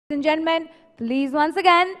and gentlemen, please once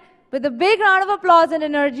again, with a big round of applause and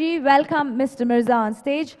energy, welcome Mr. Mirza on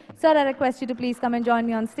stage. Sir, I request you to please come and join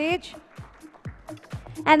me on stage.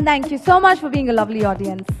 And thank you so much for being a lovely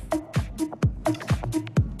audience.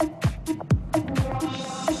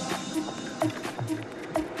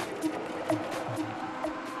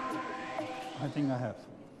 I think I have.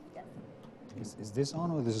 Is this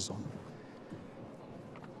on or this is on?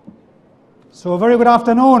 So a very good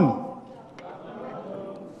afternoon.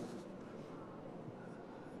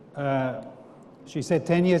 She said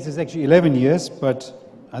 10 years is actually 11 years, but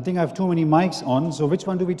I think I have too many mics on, so which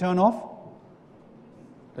one do we turn off?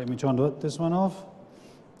 Let me turn this one off.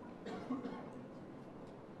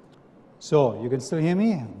 So, you can still hear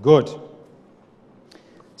me? Good.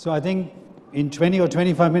 So I think in 20 or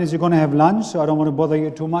 25 minutes you're going to have lunch, so I don't want to bother you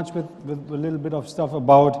too much with a little bit of stuff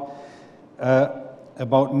about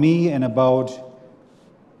me and about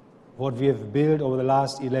what we have built over the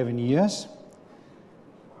last 11 years.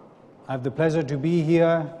 I have the pleasure to be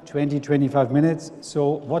here 25 minutes. So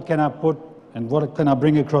what can I put and what can I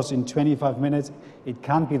bring across in 25 minutes? It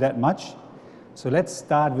can't be that much. So let's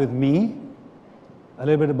start with me. A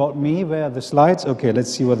little bit about me. Where are the slides? Okay,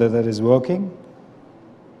 let's see whether that is working.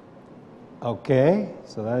 Okay,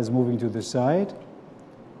 so that is moving to the side.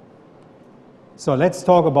 So let's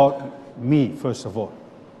talk about me first of all.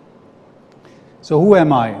 So who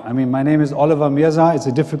am I? I mean, my name is Oliver Mirza. It's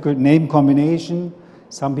a difficult name combination.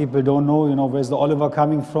 Some people don't know, where's the Oliver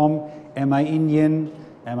coming from? Am I Indian?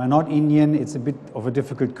 Am I not Indian? It's a bit of a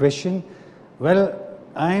difficult question. Well,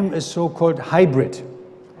 I'm a so-called hybrid.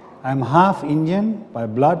 I'm half Indian by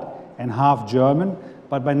blood and half German,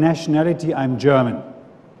 but by nationality I'm German.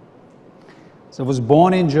 So I was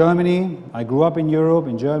born in Germany. I grew up in Europe,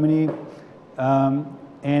 in Germany.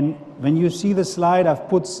 And when you see the slide, I've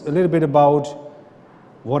put a little bit about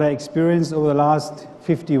what I experienced over the last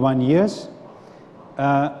 51 years.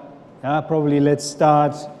 Probably let's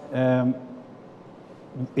start in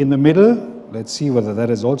the middle. Let's see whether that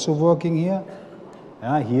is also working here.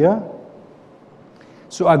 Here.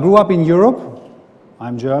 So I grew up in Europe.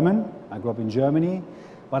 I'm German. I grew up in Germany.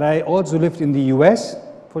 But I also lived in the US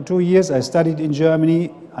for 2 years. I studied in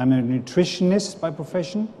Germany. I'm a nutritionist by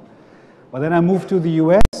profession. But then I moved to the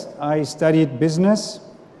US. I studied business.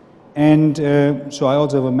 And so I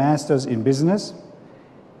also have a master's in business.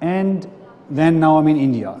 And then now I'm in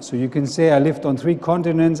India. So you can say I lived on 3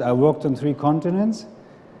 continents, I worked on 3 continents,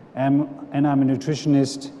 and I'm a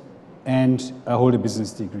nutritionist and I hold a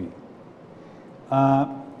business degree.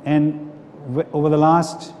 And over the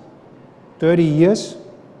last 30 years,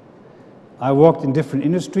 I worked in different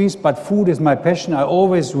industries, but food is my passion. I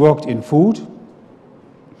always worked in food.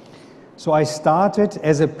 So I started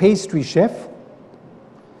as a pastry chef.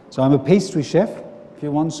 So I'm a pastry chef, if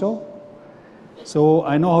you want so. So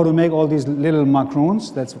I know how to make all these little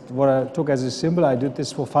macarons. That's what I took as a symbol. I did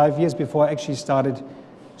this for 5 years before I actually started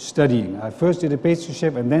studying. I first did a pastry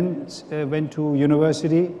chef and then went to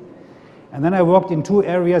university. And then I worked in 2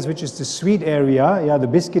 areas, which is the sweet area, the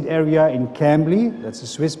biscuit area in Cambly, that's a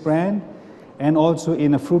Swiss brand, and also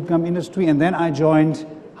in a fruit gum industry. And then I joined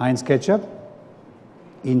Heinz Ketchup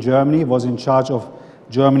in Germany, was in charge of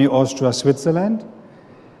Germany, Austria, Switzerland.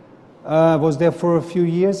 Was there for a few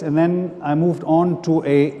years, and then I moved on to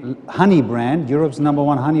a honey brand, Europe's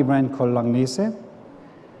 #1 honey brand called Langnese.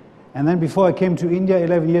 And then before I came to India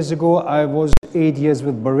 11 years ago, I was 8 years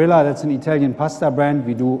with Barilla. That's an Italian pasta brand.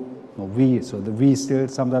 So the V still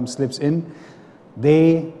sometimes slips in.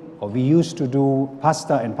 We used to do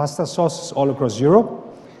pasta and pasta sauces all across Europe.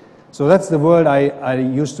 So that's the world I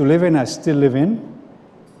used to live in, I still live in.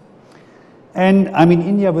 And I'm in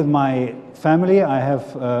India with my family. I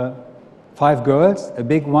have 5 girls, a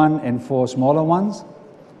big one and 4 smaller ones.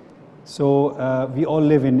 So we all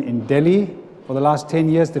live in Delhi. For the last 10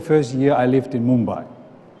 years, the first year I lived in Mumbai.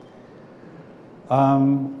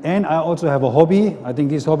 And I also have a hobby. I think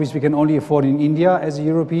these hobbies we can only afford in India as a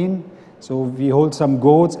European. So we hold some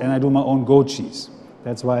goats and I do my own goat cheese.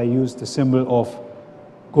 That's why I use the symbol of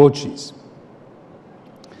goat cheese.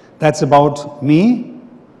 That's about me.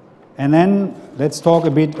 And then let's talk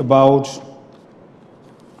a bit about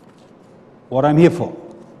what I'm here for.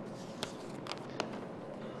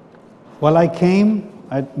 Well,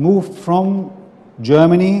 I moved from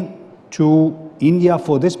Germany to India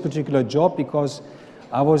for this particular job because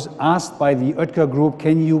I was asked by the Oetker group,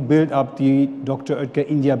 can you build up the Dr. Oetker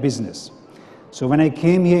India business? So when I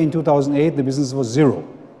came here in 2008, the business was 0.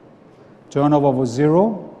 Turnover was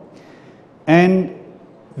 0. And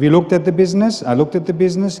we looked at the business. I looked at the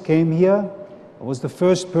business, came here. I was the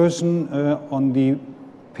first person on the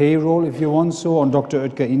payroll, if you want so, on Dr.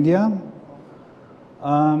 Oetker India.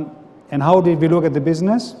 And how did we look at the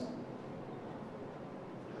business?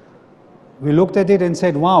 We looked at it and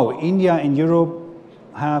said, wow, India and Europe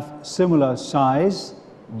have similar size,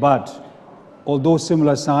 but although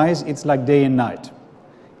similar size, it's like day and night.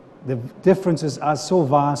 The differences are so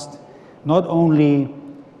vast, not only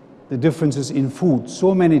the differences in food,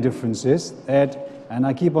 so many differences that, and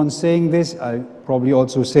I keep on saying this, I probably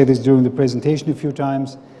also say this during the presentation a few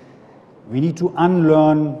times, we need to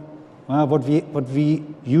unlearn what we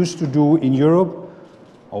used to do in Europe,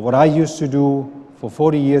 or what I used to do for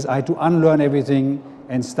 40 years. I had to unlearn everything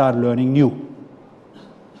and start learning new.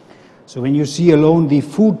 So when you see alone the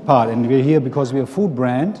food part, and we're here because we're a food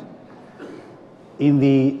brand, in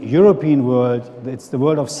the European world, it's the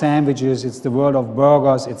world of sandwiches, it's the world of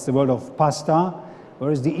burgers, it's the world of pasta,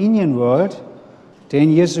 whereas the Indian world,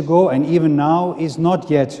 10 years ago and even now, is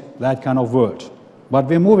not yet that kind of world. But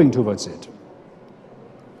we're moving towards it.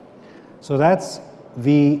 So that's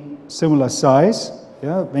the similar size.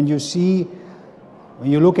 Yeah? When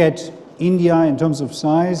you look at India in terms of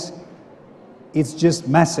size, it's just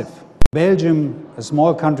massive. Belgium, a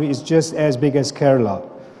small country, is just as big as Kerala.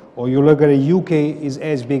 Or you look at the UK, is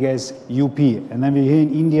as big as UP. And then we're here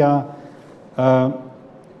in India,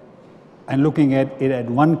 and looking at it at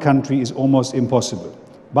one country is almost impossible.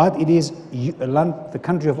 But it is the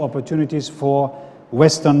country of opportunities for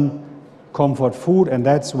Western comfort food, and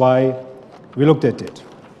that's why we looked at it.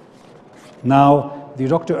 Now, the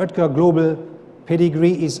Dr. Oetker global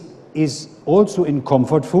pedigree is also in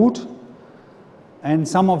comfort food. And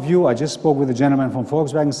some of you, I just spoke with a gentleman from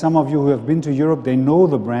Volkswagen, some of you who have been to Europe, they know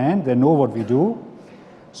the brand, they know what we do.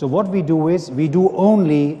 So what we do is, we do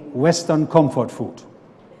only Western comfort food.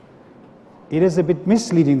 It is a bit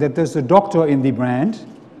misleading that there's a doctor in the brand,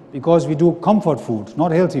 because we do comfort food,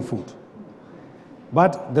 not healthy food.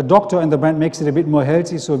 But the doctor in the brand makes it a bit more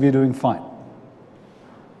healthy, so we're doing fine.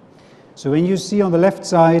 So when you see on the left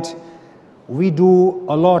side, we do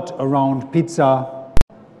a lot around pizza,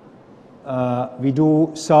 we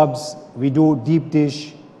do subs, we do deep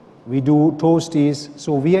dish, we do toasties.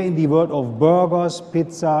 So we are in the world of burgers,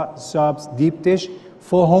 pizza, subs, deep dish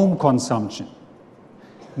for home consumption.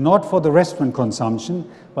 Not for the restaurant consumption,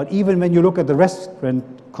 but even when you look at the restaurant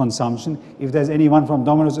consumption, if there's anyone from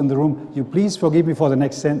Domino's in the room, you please forgive me for the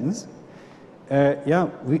next sentence.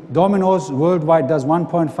 Domino's worldwide does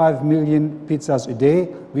 1.5 million pizzas a day.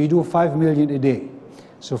 We do 5 million a day.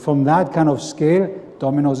 So from that kind of scale,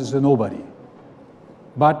 Domino's is a nobody.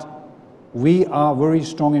 But we are very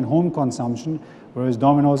strong in home consumption, whereas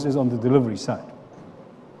Domino's is on the delivery side.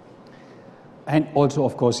 And also,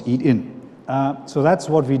 of course, eat in. So that's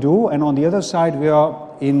what we do. And on the other side, we are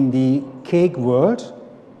in the cake world,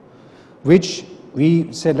 which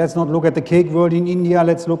we said, let's not look at the cake world in India,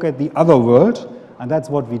 let's look at the other world. And that's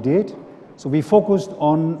what we did. So we focused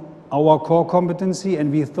on our core competency,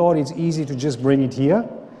 and we thought it's easy to just bring it here.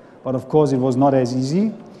 But of course, it was not as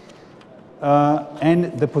easy.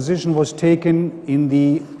 And the position was taken in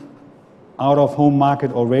the out-of-home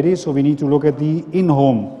market already, so we need to look at the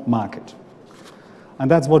in-home market.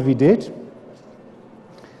 And that's what we did.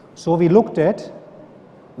 So we looked at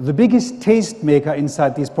the biggest taste maker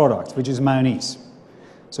inside these products, which is mayonnaise.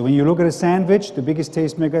 So when you look at a sandwich, the biggest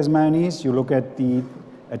taste maker is mayonnaise. You look at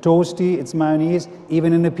a toasty, it's mayonnaise.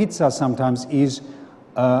 Even in a pizza sometimes is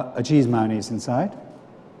a cheese mayonnaise inside.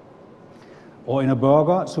 Or in a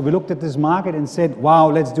burger. So we looked at this market and said, wow,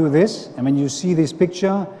 let's do this. And when you see this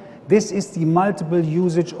picture, this is the multiple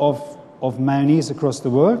usage of mayonnaise across the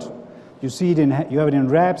world. You see it you have it in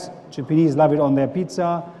wraps. Japanese love it on their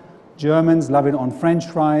pizza. Germans love it on French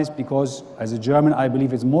fries, because as a German, I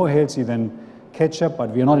believe it's more healthy than ketchup, but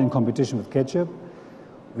we are not in competition with ketchup.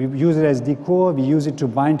 We use it as decor. We use it to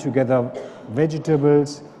bind together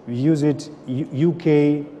vegetables. We use it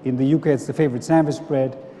in the UK, it's the favorite sandwich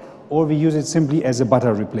spread. Or we use it simply as a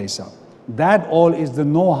butter replacer. That all is the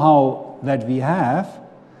know-how that we have,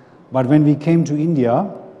 but when we came to India,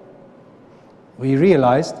 we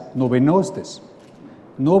realized nobody knows this.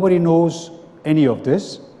 Nobody knows any of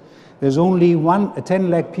this. There's only 10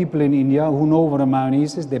 lakh people in India who know what a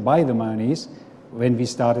mayonnaise is. They buy the mayonnaise when we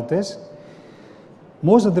started this.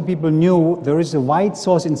 Most of the people knew there is a white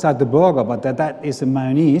sauce inside the burger, but that is a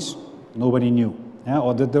mayonnaise, nobody knew. Yeah?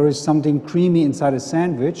 Or that there is something creamy inside a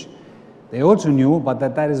sandwich, they also knew, but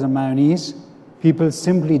that is a mayonnaise, people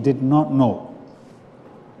simply did not know.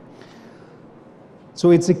 So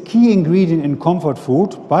it's a key ingredient in comfort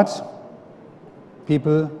food, but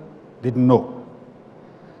people didn't know.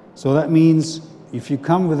 So that means if you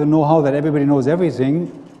come with a know-how that everybody knows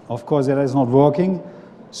everything, of course that is not working.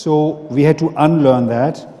 So we had to unlearn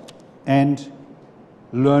that and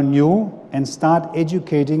learn new, and start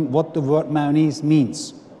educating what the word mayonnaise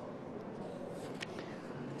means.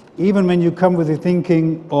 Even when you come with the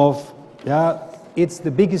thinking of, yeah, it's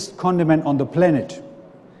the biggest condiment on the planet,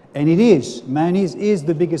 and it is, mayonnaise is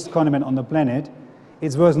the biggest condiment on the planet,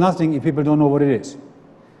 it's worth nothing if people don't know what it is.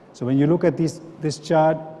 So when you look at this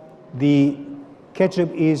chart, the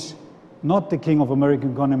ketchup is not the king of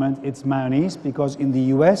American condiments, it's mayonnaise, because in the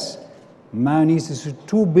US, mayonnaise is a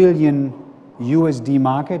 2 billion USD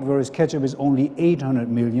market, whereas ketchup is only 800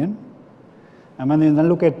 million. And when you then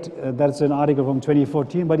look at, that's an article from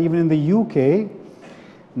 2014, but even in the UK,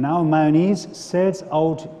 now mayonnaise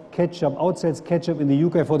outsells ketchup in the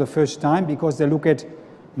UK for the first time, because they look at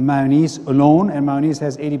mayonnaise alone, and mayonnaise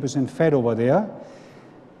has 80% fat over there.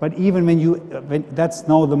 But even that's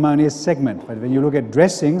now the mayonnaise segment. But when you look at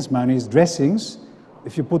dressings, mayonnaise dressings,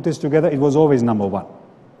 if you put this together, it was always number one.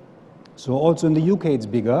 So also in the UK it's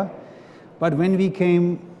bigger. But when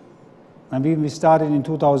we started in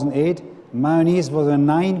 2008, mayonnaise was a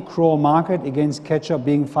 9 crore market against ketchup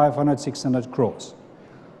being 500, 600 crores.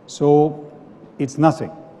 So it's nothing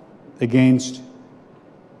against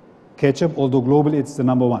ketchup, although globally it's the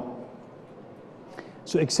number one.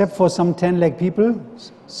 So except for some 10 lakh people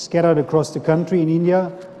scattered across the country in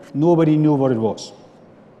India, nobody knew what it was.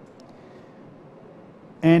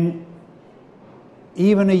 And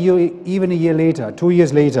even a year later, 2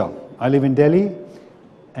 years later, I live in Delhi,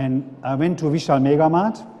 and I went to Vishal Mega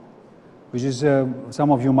Mart, which is, some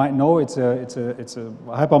of you might know, it's a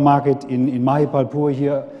hypermarket in Mahipalpur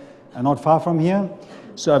here, not far from here.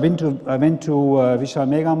 So I went to Vishal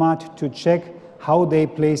Mega Mart to check how they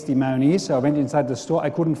place the mayonnaise. So I went inside the store, I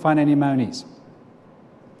couldn't find any mayonnaise.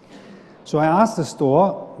 So I asked the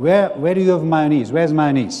store, where do you have mayonnaise? Where's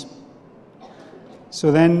mayonnaise?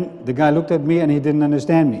 So then the guy looked at me and he didn't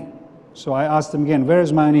understand me. So I asked him again, where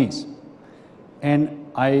is mayonnaise? And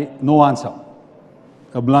no answer,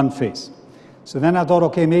 a blunt face. So then I thought,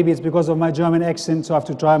 okay, maybe it's because of my German accent, so I have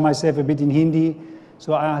to try myself a bit in Hindi.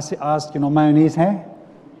 So I asked, mayonnaise hai?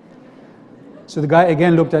 So the guy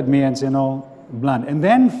again looked at me and said, no, blunt. And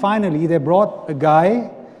then finally they brought a guy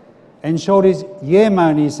and showed his, yeah,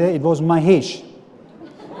 mayonnaise hai. It was Mahesh.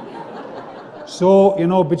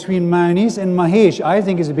 So, between mayonnaise and Mahesh, I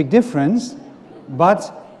think is a big difference,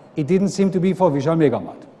 but it didn't seem to be for Vishal Mega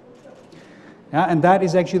Mart. Yeah, and that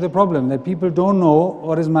is actually the problem, that people don't know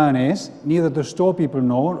what is mayonnaise, neither the store people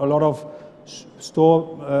know. A lot of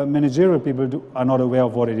store managerial people are not aware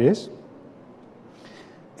of what it is,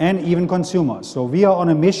 and even consumers. So we are on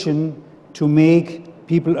a mission to make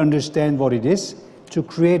people understand what it is, to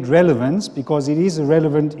create relevance, because it is a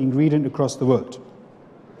relevant ingredient across the world.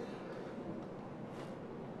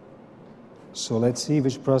 So let's see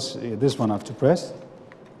which press, this one I have to press.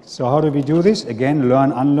 So how do we do this? Again,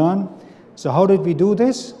 learn, unlearn. So how did we do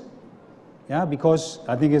this? Yeah, because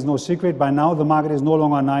I think it's no secret, by now the market is no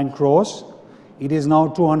longer 9 crores, it is now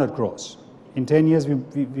 200 crores. In 10 years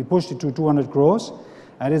we pushed it to 200 crores,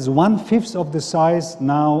 and it's 1/5 of the size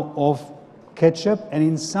now of ketchup, and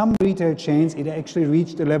in some retail chains it actually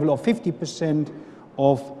reached a level of 50%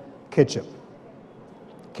 of ketchup.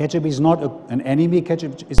 Ketchup is not an enemy,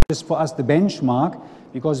 ketchup is just for us the benchmark,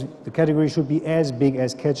 because the category should be as big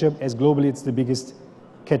as ketchup, as globally it's the biggest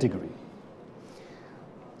category.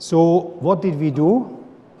 So what did we do?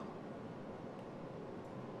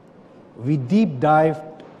 We deep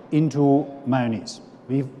dived into mayonnaise.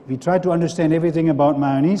 We tried to understand everything about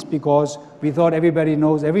mayonnaise, because we thought everybody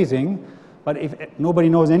knows everything, but if nobody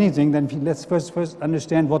knows anything, then let's first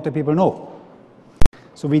understand what the people know.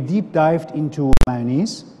 So we deep dived into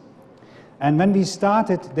mayonnaise, and when we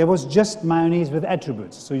started, there was just mayonnaise with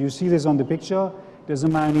attributes. So you see this on the picture. There's a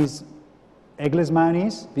mayonnaise, eggless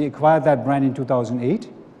mayonnaise. We acquired that brand in 2008.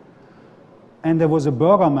 And there was a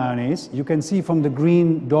burger mayonnaise. You can see from the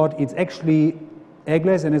green dot, it's actually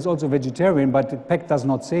eggless and it's also vegetarian, but the pack does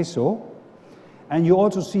not say so. And you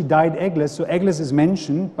also see dyed eggless. So eggless is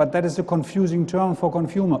mentioned, but that is a confusing term for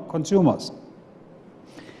consumers.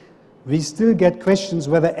 We still get questions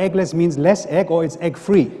whether eggless means less egg or it's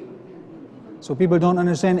egg-free. So people don't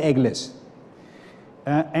understand eggless.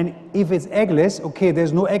 And if it's eggless, okay,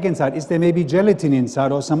 there's no egg inside. Is there maybe gelatin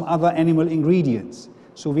inside or some other animal ingredients?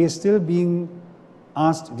 So we are still being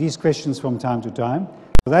asked these questions from time to time.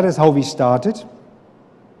 So that is how we started.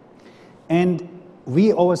 And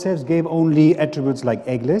we ourselves gave only attributes like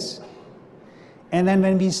eggless. And then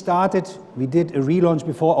when we started, we did a relaunch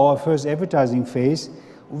before our first advertising phase.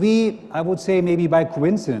 I would say maybe by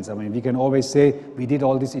coincidence. I mean, we can always say we did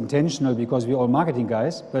all this intentional because we're all marketing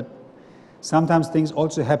guys, but sometimes things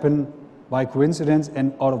also happen by coincidence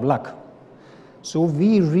and out of luck. So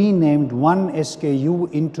we renamed one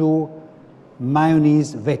SKU into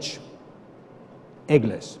mayonnaise veg,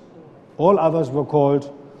 eggless. All others were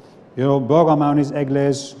called, burger mayonnaise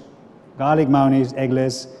eggless, garlic mayonnaise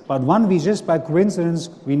eggless, but one we just by coincidence,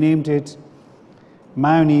 we named it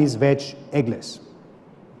mayonnaise veg eggless.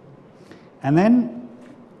 And then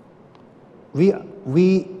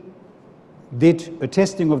we did a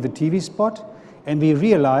testing of the TV spot, and we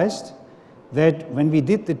realized that when we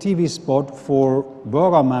did the TV spot for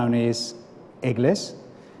burger mayonnaise eggless,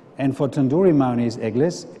 and for tandoori mayonnaise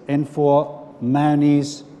eggless, and for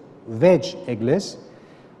mayonnaise veg eggless,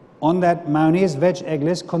 on that mayonnaise veg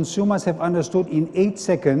eggless, consumers have understood in 8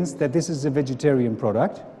 seconds that this is a vegetarian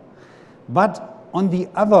product. But on the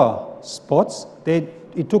other spots,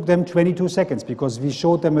 it took them 22 seconds because we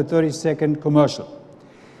showed them a 30-second commercial.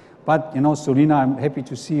 But, Solina, I'm happy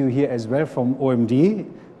to see you here as well from OMD,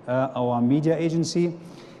 our media agency.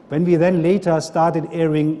 When we then later started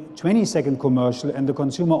airing 20-second commercial and the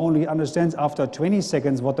consumer only understands after 20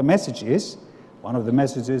 seconds what the message is, one of the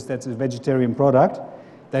messages that's a vegetarian product,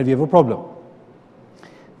 that we have a problem.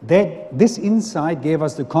 This insight gave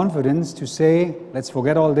us the confidence to say, let's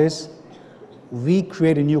forget all this, we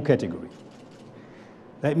create a new category.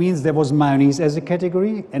 That means there was mayonnaise as a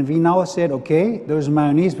category, and we now said, okay, there is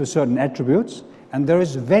mayonnaise with certain attributes, and there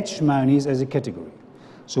is veg mayonnaise as a category.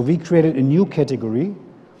 So we created a new category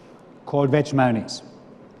called veg mayonnaise.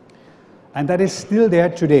 And that is still there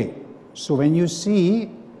today. So when you see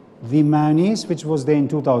the mayonnaise, which was there in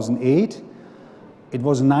 2008, it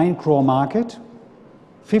was 9 crore market,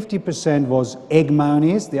 50% was egg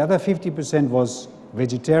mayonnaise, the other 50% was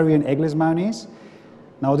vegetarian eggless mayonnaise.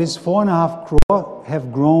 Now this 4.5 crore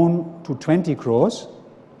have grown to 20 crores,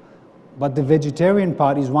 but the vegetarian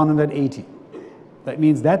part is 180. That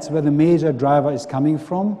means that's where the major driver is coming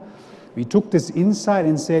from. We took this insight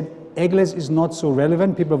and said, eggless is not so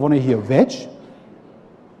relevant, people want to hear veg,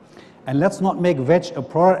 and let's not make veg a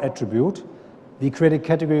product attribute. We create a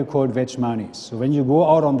category called veg mayonnaise. So when you go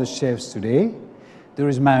out on the shelves today, there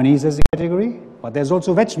is mayonnaise as a category, but there's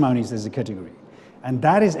also veg mayonnaise as a category. And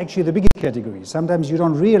that is actually the biggest category. Sometimes you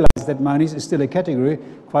don't realize that mayonnaise is still a category.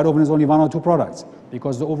 Quite often it's only 1 or 2 products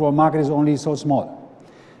because the overall market is only so small.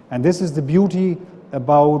 And this is the beauty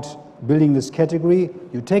about building this category.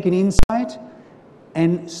 You take an insight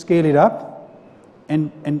and scale it up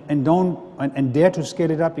and dare to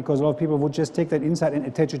scale it up, because a lot of people would just take that insight and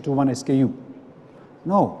attach it to one SKU.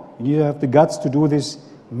 No, you have the guts to do this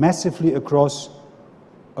massively across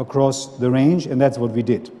the range, and that's what we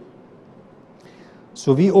did.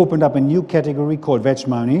 So we opened up a new category called veg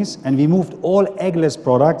mayonnaise, and we moved all eggless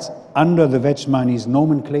products under the veg mayonnaise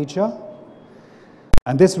nomenclature.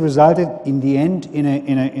 And this resulted in the end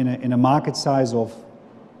in a market size of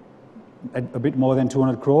a bit more than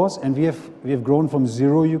 200 crores, and we have grown from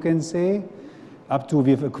 0, you can say, up to,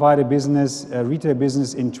 we've acquired a business, a retail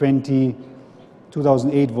business in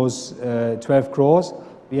 2008 was 12 crores.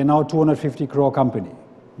 We are now 250 crore company.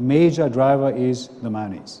 Major driver is the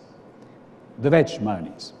mayonnaise, the veg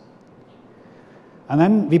mayonnaise. And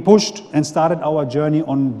then we pushed and started our journey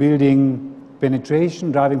on building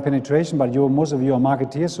penetration, driving penetration, but most of you are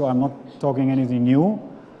marketeers, so I'm not talking anything new.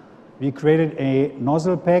 We created a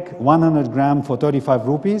nozzle pack, 100 gram for 35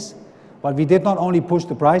 rupees, but we did not only push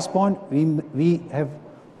the price point, we have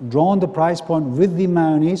drawn the price point with the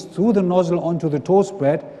mayonnaise through the nozzle onto the toast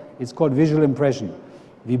bread. It's called visual impression.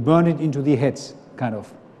 We burn it into the heads kind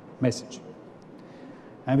of message.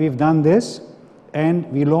 And we've done this,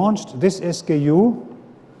 and we launched this SKU.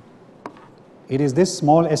 It is this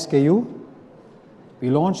small SKU. We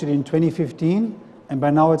launched it in 2015, and by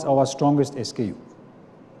now it's our strongest SKU.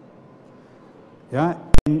 Yeah,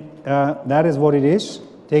 and that is what it is.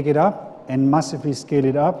 Take it up and massively scale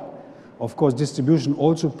it up. Of course, distribution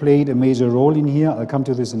also played a major role in here. I'll come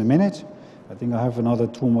to this in a minute. I think I have another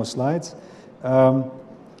 2 more slides.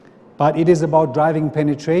 But it is about driving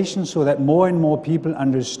penetration so that more and more people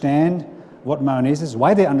understand what mayonnaise is.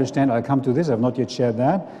 Why they understand, I'll come to this, I've not yet shared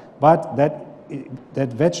that. But that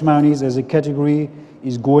veg mayonnaise as a category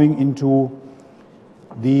is going into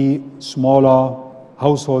the smaller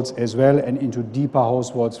households as well, and into deeper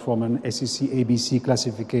households from an SEC ABC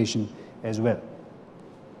classification as well.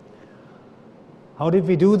 How did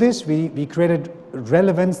we do this? We created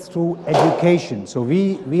relevance through education. So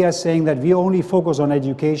we are saying that we only focus on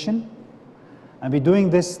education, and we're doing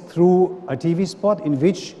this through a TV spot in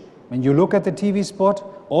which, when you look at the TV spot,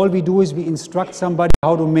 all we do is we instruct somebody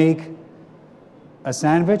how to make a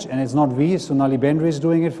sandwich, and it's not we, Sonali Bendre is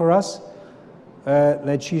doing it for us.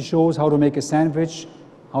 That she shows how to make a sandwich,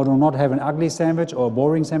 how to not have an ugly sandwich or a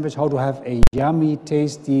boring sandwich, how to have a yummy,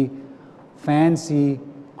 tasty, fancy,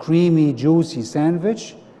 creamy, juicy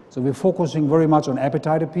sandwich. So we're focusing very much on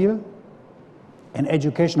appetite appeal and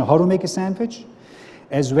education of how to make a sandwich.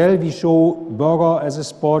 As well, we show burger as a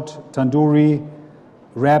spot, tandoori,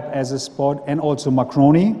 wrap as a spot, and also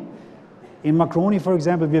macaroni. In macaroni, for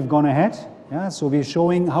example, we've gone ahead. Yeah, so we're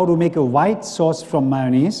showing how to make a white sauce from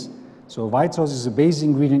mayonnaise. So white sauce is a basic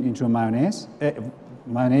ingredient into a mayonnaise.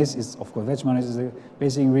 Mayonnaise is, of course, veg mayonnaise is a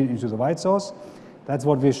basic ingredient into the white sauce. That's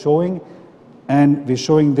what we're showing. And we're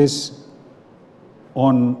showing this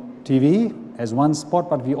on TV as one spot,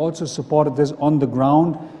 but we also supported this on the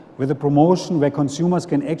ground with a promotion where consumers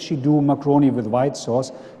can actually do macaroni with white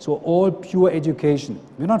sauce. So all pure education.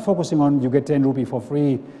 We're not focusing on you get 10 rupee for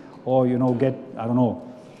free or, you know, get, I don't know,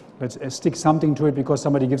 let's stick something to it because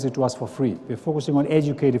somebody gives it to us for free. We're focusing on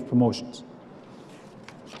educative promotions.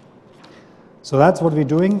 So that's what we're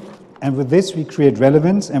doing. And with this, we create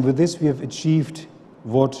relevance. And with this, we have achieved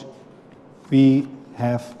what we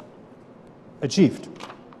have achieved.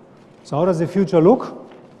 So how does the future look?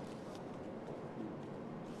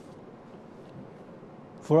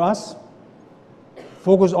 For us,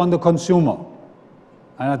 focus on the consumer.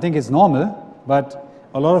 And I think it's normal, but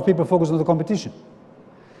a lot of people focus on the competition.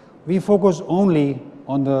 We focus only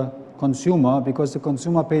on the consumer because the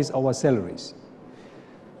consumer pays our salaries.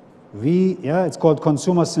 It's called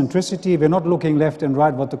consumer centricity. We're not looking left and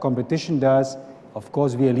right what the competition does. Of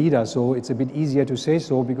course, we're a leader, so it's a bit easier to say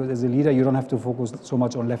so because as a leader, you don't have to focus so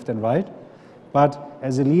much on left and right. But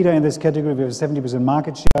as a leader in this category, we have 70%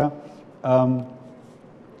 market share.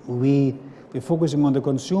 We're focusing on the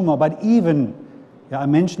consumer, but even,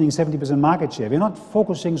 I'm mentioning 70% market share. We're not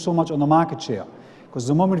focusing so much on the market share because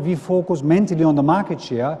the moment we focus mentally on the market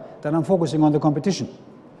share, then I'm focusing on the competition.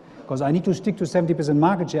 Because I need to stick to 70%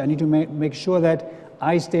 market share. I need to make sure that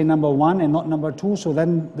I stay number one and not number two, so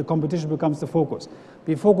then the competition becomes the focus.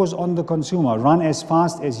 We focus on the consumer. Run as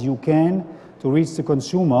fast as you can to reach the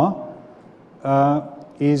consumer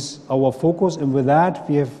is our focus, and with that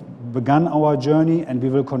we have begun our journey and we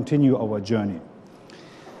will continue our journey.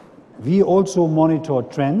 We also monitor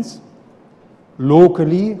trends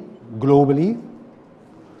locally, globally,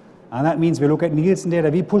 and that means we look at Nielsen data.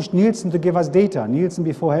 We pushed Nielsen to give us data. Nielsen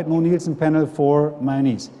before had no Nielsen panel for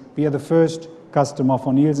mayonnaise. We are the first customer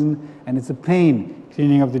for Nielsen, and it's a pain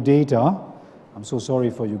cleaning up the data. I'm so sorry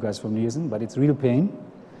for you guys from Nielsen, but it's real pain.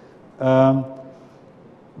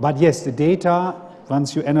 But yes, the data,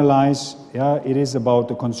 once you analyze, it is about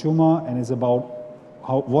the consumer and it's about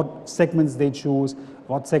what segments they choose,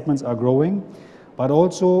 what segments are growing, but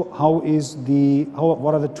also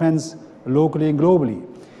what are the trends locally and globally.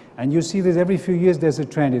 And you see this every few years there's a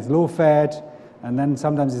trend. It's low fat, and then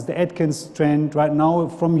sometimes it's the Atkins trend. Right now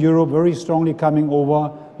from Europe, very strongly coming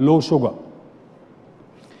over low sugar.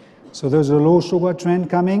 So there's a low sugar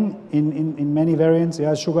trend coming in many variants.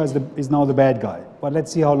 Yeah, sugar is now the bad guy. But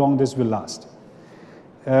let's see how long this will last.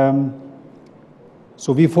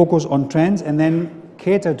 So we focus on trends and then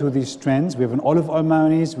cater to these trends. We have an olive oil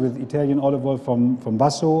mayonnaise with Italian olive oil from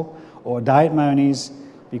Basso, or diet mayonnaise,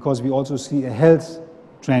 because we also see a health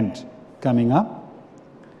trend coming up.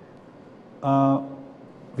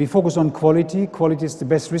 We focus on quality. Quality is the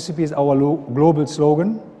best recipe is our global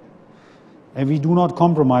slogan. And we do not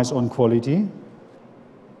compromise on quality.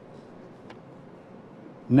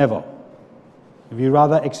 Never. We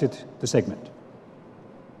rather exit the segment.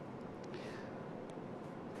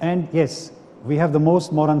 And yes, we have the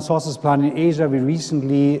most modern sauces plant in Asia. We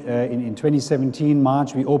recently, in 2017,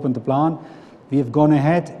 March, we opened the plant. We have gone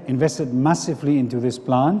ahead, invested massively into this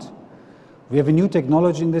plant. We have a new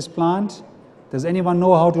technology in this plant. Does anyone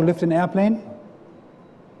know how to lift an airplane?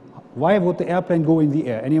 Why would the airplane go in the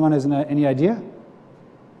air? Anyone has any idea?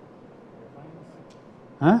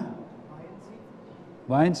 Huh?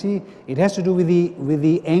 Buoyancy. It has to do with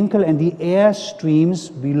the ankle and the air streams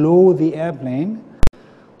below the airplane.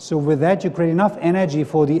 So with that, you create enough energy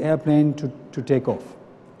for the airplane to take off.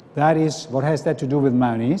 That is what has that to do with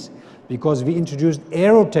mayonnaise, because we introduced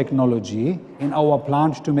aero technology in our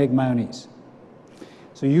plant to make mayonnaise.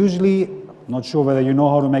 So usually, not sure whether you know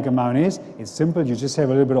how to make a mayonnaise. It's simple. You just have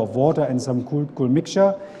a little bit of water and some cool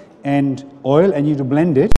mixture and oil, and you need to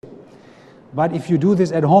blend it. But if you do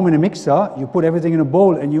this at home in a mixer, you put everything in a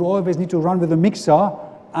bowl, and you always need to run with the mixer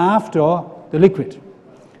after the liquid.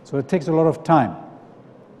 So it takes a lot of time.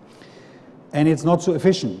 And it's not so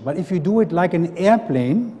efficient. But if you do it like an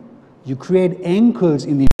airplane, you create ankles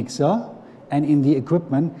in the mixer and in the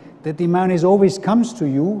equipment that the mayonnaise always comes to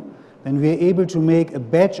you. Then we are able to make a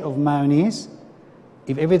batch of mayonnaise,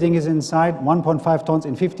 if everything is inside, 1.5 tons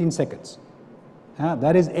in 15 seconds.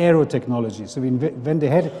 That is aero technology. So we went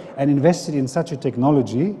ahead and invested in such a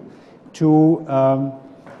technology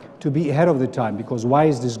to be ahead of the time. Because why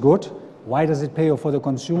is this good? Why does it pay off for the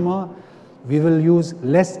consumer? We will use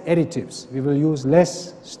less additives. We will use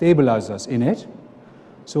less stabilizers in it.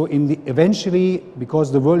 So eventually,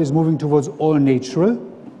 because the world is moving towards all natural,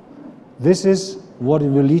 this is what it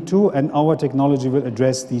will lead to, and our technology will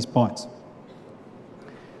address these points.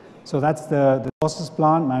 So that's the sauces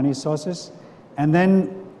plant, mayonnaise sauces. And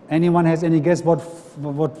then, anyone has any guess what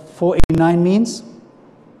 489 means?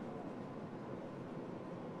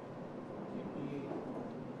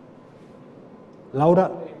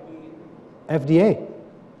 Louder. FDA.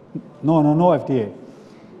 No FDA.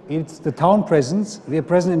 It's the town presence. We are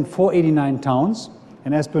present in 489 towns,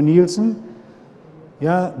 and as per Nielsen,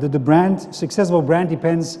 yeah, the success of a brand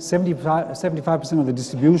depends 75% of the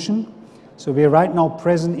distribution. So we are right now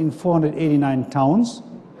present in 489 towns,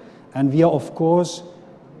 and we are of course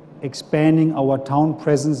expanding our town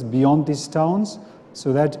presence beyond these towns,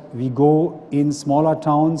 so that we go in smaller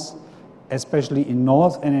towns, especially in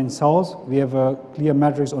north and in south. We have a clear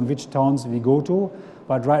matrix on which towns we go to,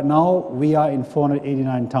 but right now we are in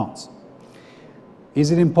 489 towns. Is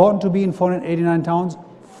it important to be in 489 towns?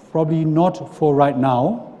 Probably not for right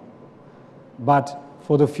now, but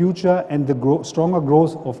for the future, and the stronger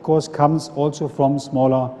growth, of course, comes also from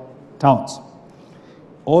smaller towns.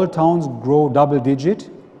 All towns grow double-digit,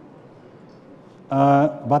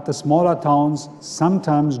 but the smaller towns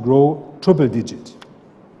sometimes grow triple-digit.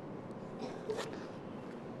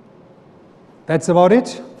 That's about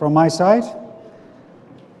it from my side.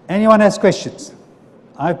 Anyone has questions?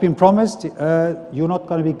 I've been promised you're not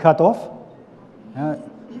going to be cut off.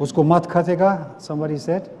 Usko mat katega, somebody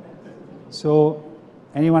said. So,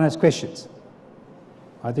 anyone has questions?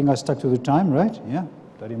 I think I stuck to the time, right? Yeah,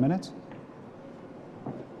 30 minutes.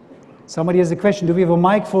 Somebody has a question. Do we have a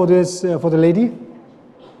mic for this, for the lady?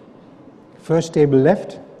 First table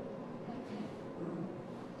left.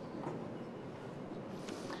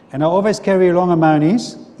 And I always carry along a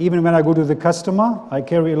mayonnaise. Even when I go to the customer, I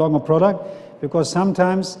carry along a product, because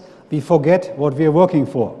sometimes we forget what we are working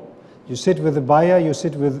for. You sit with a buyer, you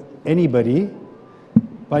sit with anybody,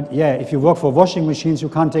 but yeah, if you work for washing machines, you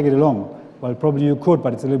can't take it along. Well, probably you could,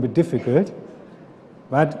 but it's a little bit difficult.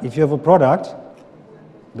 But if you have a product,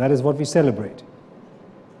 that is what we celebrate.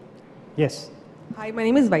 Yes? Hi, my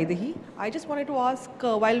name is Vaidehi. I just wanted to ask,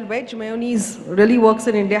 while veg mayonnaise really works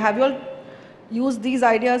in India, have you all used these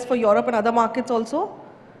ideas for Europe and other markets also?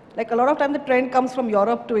 Like a lot of time the trend comes from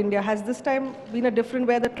Europe to India. Has this time been a different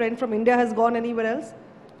where the trend from India has gone anywhere else?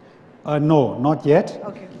 No, not yet.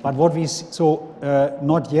 Okay. But what we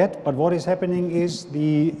not yet. But what is happening is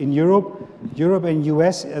in Europe and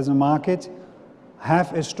US as a market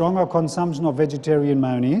have a stronger consumption of vegetarian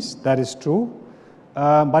mayonnaise. That is true,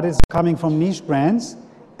 but it's coming from niche brands,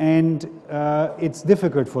 and it's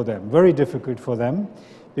difficult for them, very difficult for them,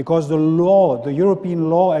 because the law, the European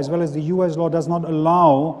law as well as the US law, does not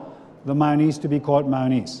allow the mayonnaise to be called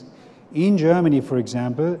mayonnaise. In Germany, for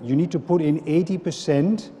example, you need to put in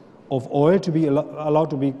 80% of oil to be allowed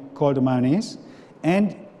to be called a mayonnaise,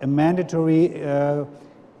 and a mandatory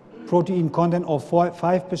protein content of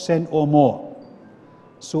 5% or more.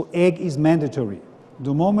 So egg is mandatory.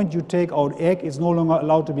 The moment you take out egg, it's no longer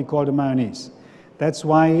allowed to be called a mayonnaise. That's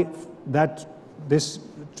why this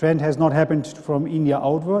trend has not happened from India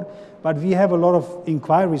outward, but we have a lot of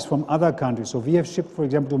inquiries from other countries. So we have shipped, for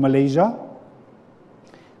example, to Malaysia,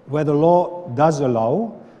 where the law does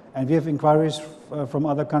allow, and we have inquiries from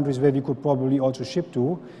other countries where we could probably also ship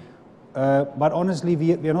to. But honestly,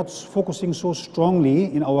 we are not focusing so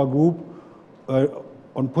strongly in our group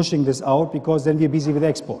on pushing this out, because then we're busy with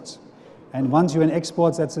exports. And once you're in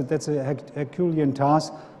exports, that's a Herculean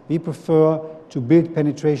task. We prefer to build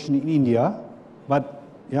penetration in India, but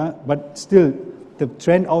still the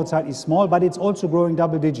trend outside is small, but it's also growing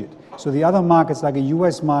double digit. So the other markets, like a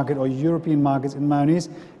US market or European markets in mayonnaise,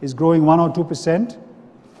 is growing 1 or 2%.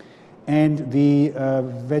 And the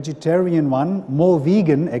vegetarian one, more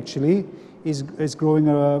vegan actually, is growing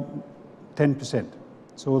 10%.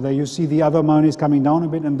 So there you see the other mayonnaise coming down a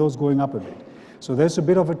bit and those going up a bit. So there's a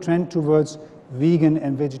bit of a trend towards vegan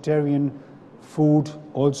and vegetarian food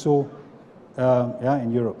also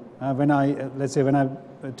in Europe. Let's say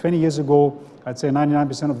 20 years ago, I'd say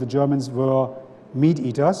 99% of the Germans were meat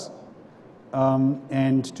eaters,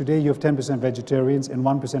 and today you have 10% vegetarians and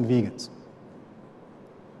 1% vegans.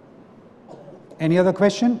 Any other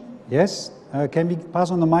question? Yes? Can we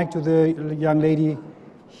pass on the mic to the young lady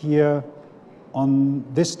here on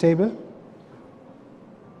this table?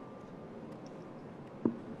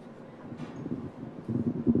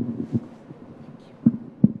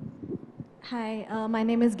 Hi, my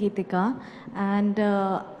name is Geetika, and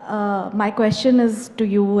My question is to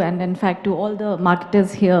you, and in fact to all the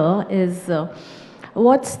marketers here, is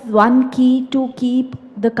what's one key to keep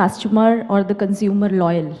the customer or the consumer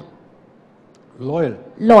loyal? Loyal.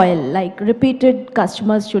 Loyal, like repeated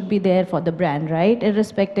customers should be there for the brand, right?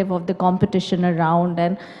 Irrespective of the competition around,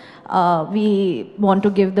 and we want to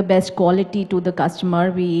give the best quality to the customer.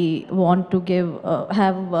 We want to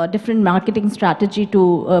have a different marketing strategy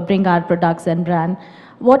to bring our products and brand.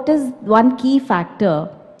 What is one key factor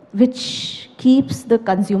which keeps the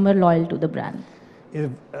consumer loyal to the brand?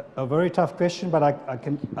 It's a very tough question, but I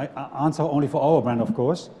can answer only for our brand, of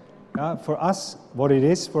course. For us, what it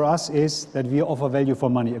is for us is that we offer value for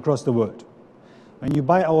money across the world. When you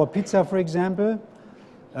buy our pizza, for example,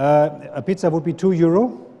 a pizza would be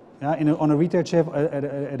 €2 on a retail shelf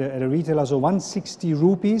at a retailer. So 160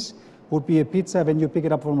 rupees would be a pizza when you pick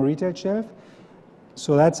it up from a retail shelf.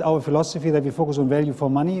 So that's our philosophy, that we focus on value for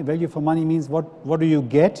money. Value for money means what do you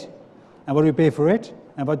get, and what do you pay for it,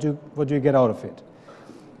 and what do you get out of it.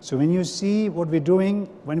 So when you see what we're doing,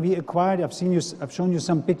 when we acquired, I've shown you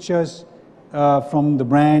some pictures from the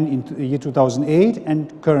brand in the year 2008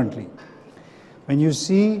 and currently. When you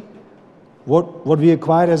see what we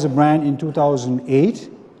acquired as a brand in 2008,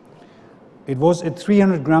 it was a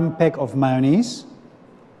 300-gram pack of mayonnaise.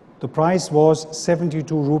 The price was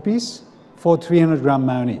 72 rupees for 300-gram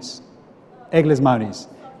mayonnaise, eggless mayonnaise.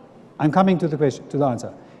 I'm coming to the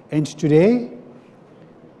answer. And today,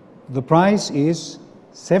 the price is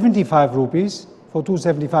 75 rupees for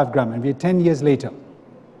 275 gram, and we're 10 years later.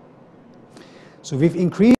 So we've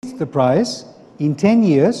increased the price in 10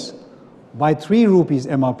 years by 3 rupees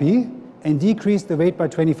MRP and decreased the weight by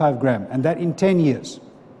 25 gram, and that in 10 years.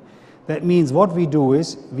 That means what we do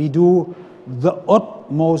is we do the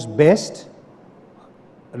utmost best.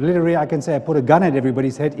 Literally, I can say I put a gun at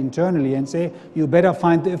everybody's head internally and say, you better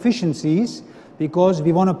find the efficiencies, because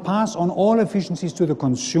we want to pass on all efficiencies to the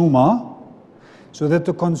consumer, so that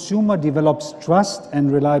the consumer develops trust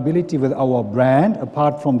and reliability with our brand,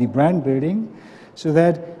 apart from the brand building, so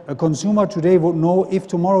that a consumer today would know if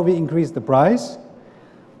tomorrow we increase the price,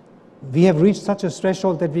 we have reached such a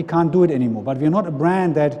threshold that we can't do it anymore. But we're not a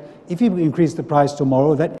brand that if you increase the price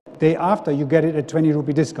tomorrow, that day after you get it at 20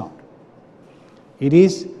 rupee discount.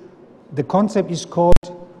 The concept is called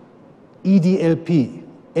EDLP,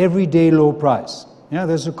 everyday low price. Yeah,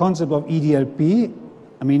 there's a concept of EDLP.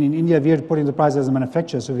 I mean, in India, we are putting the price as a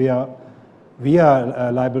manufacturer, so we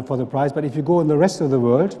are liable for the price. But if you go in the rest of the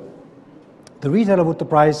world, the retailer would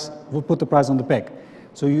put the price on the pack.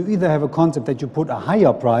 So you either have a concept that you put a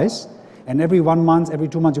higher price, and every 1 month, every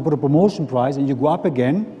 2 months, you put a promotion price, and you go up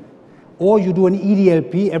again, or you do an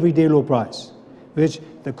EDLP, everyday low price, which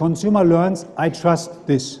the consumer learns, I trust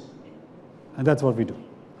this. And that's what we do.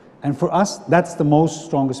 And for us, that's the most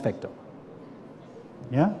strongest factor.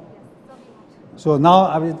 Yeah? So now,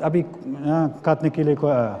 abhi katne ke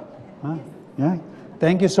liye yeah?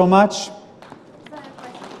 Thank you so much.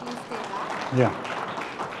 Yeah.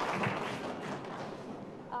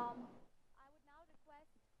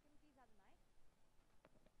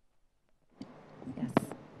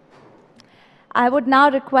 I would now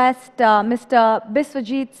request Mr.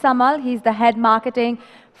 Biswajit Samal, he's the head marketing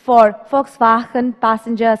for Volkswagen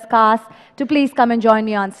Passengers Cars, to please come and join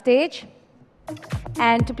me on stage.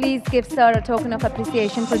 And to please give Sir a token of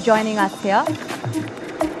appreciation for joining us here.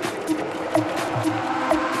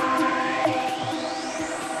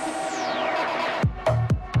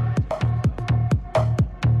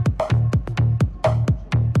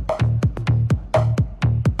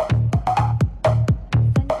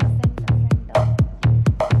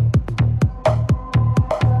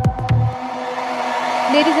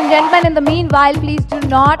 Ladies and gentlemen, in the meanwhile, please do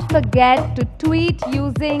not forget to tweet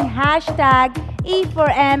using hashtag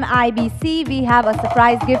E4MIBC. We have a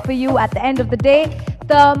surprise gift for you at the end of the day.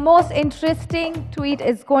 The most interesting tweet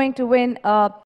is going to win a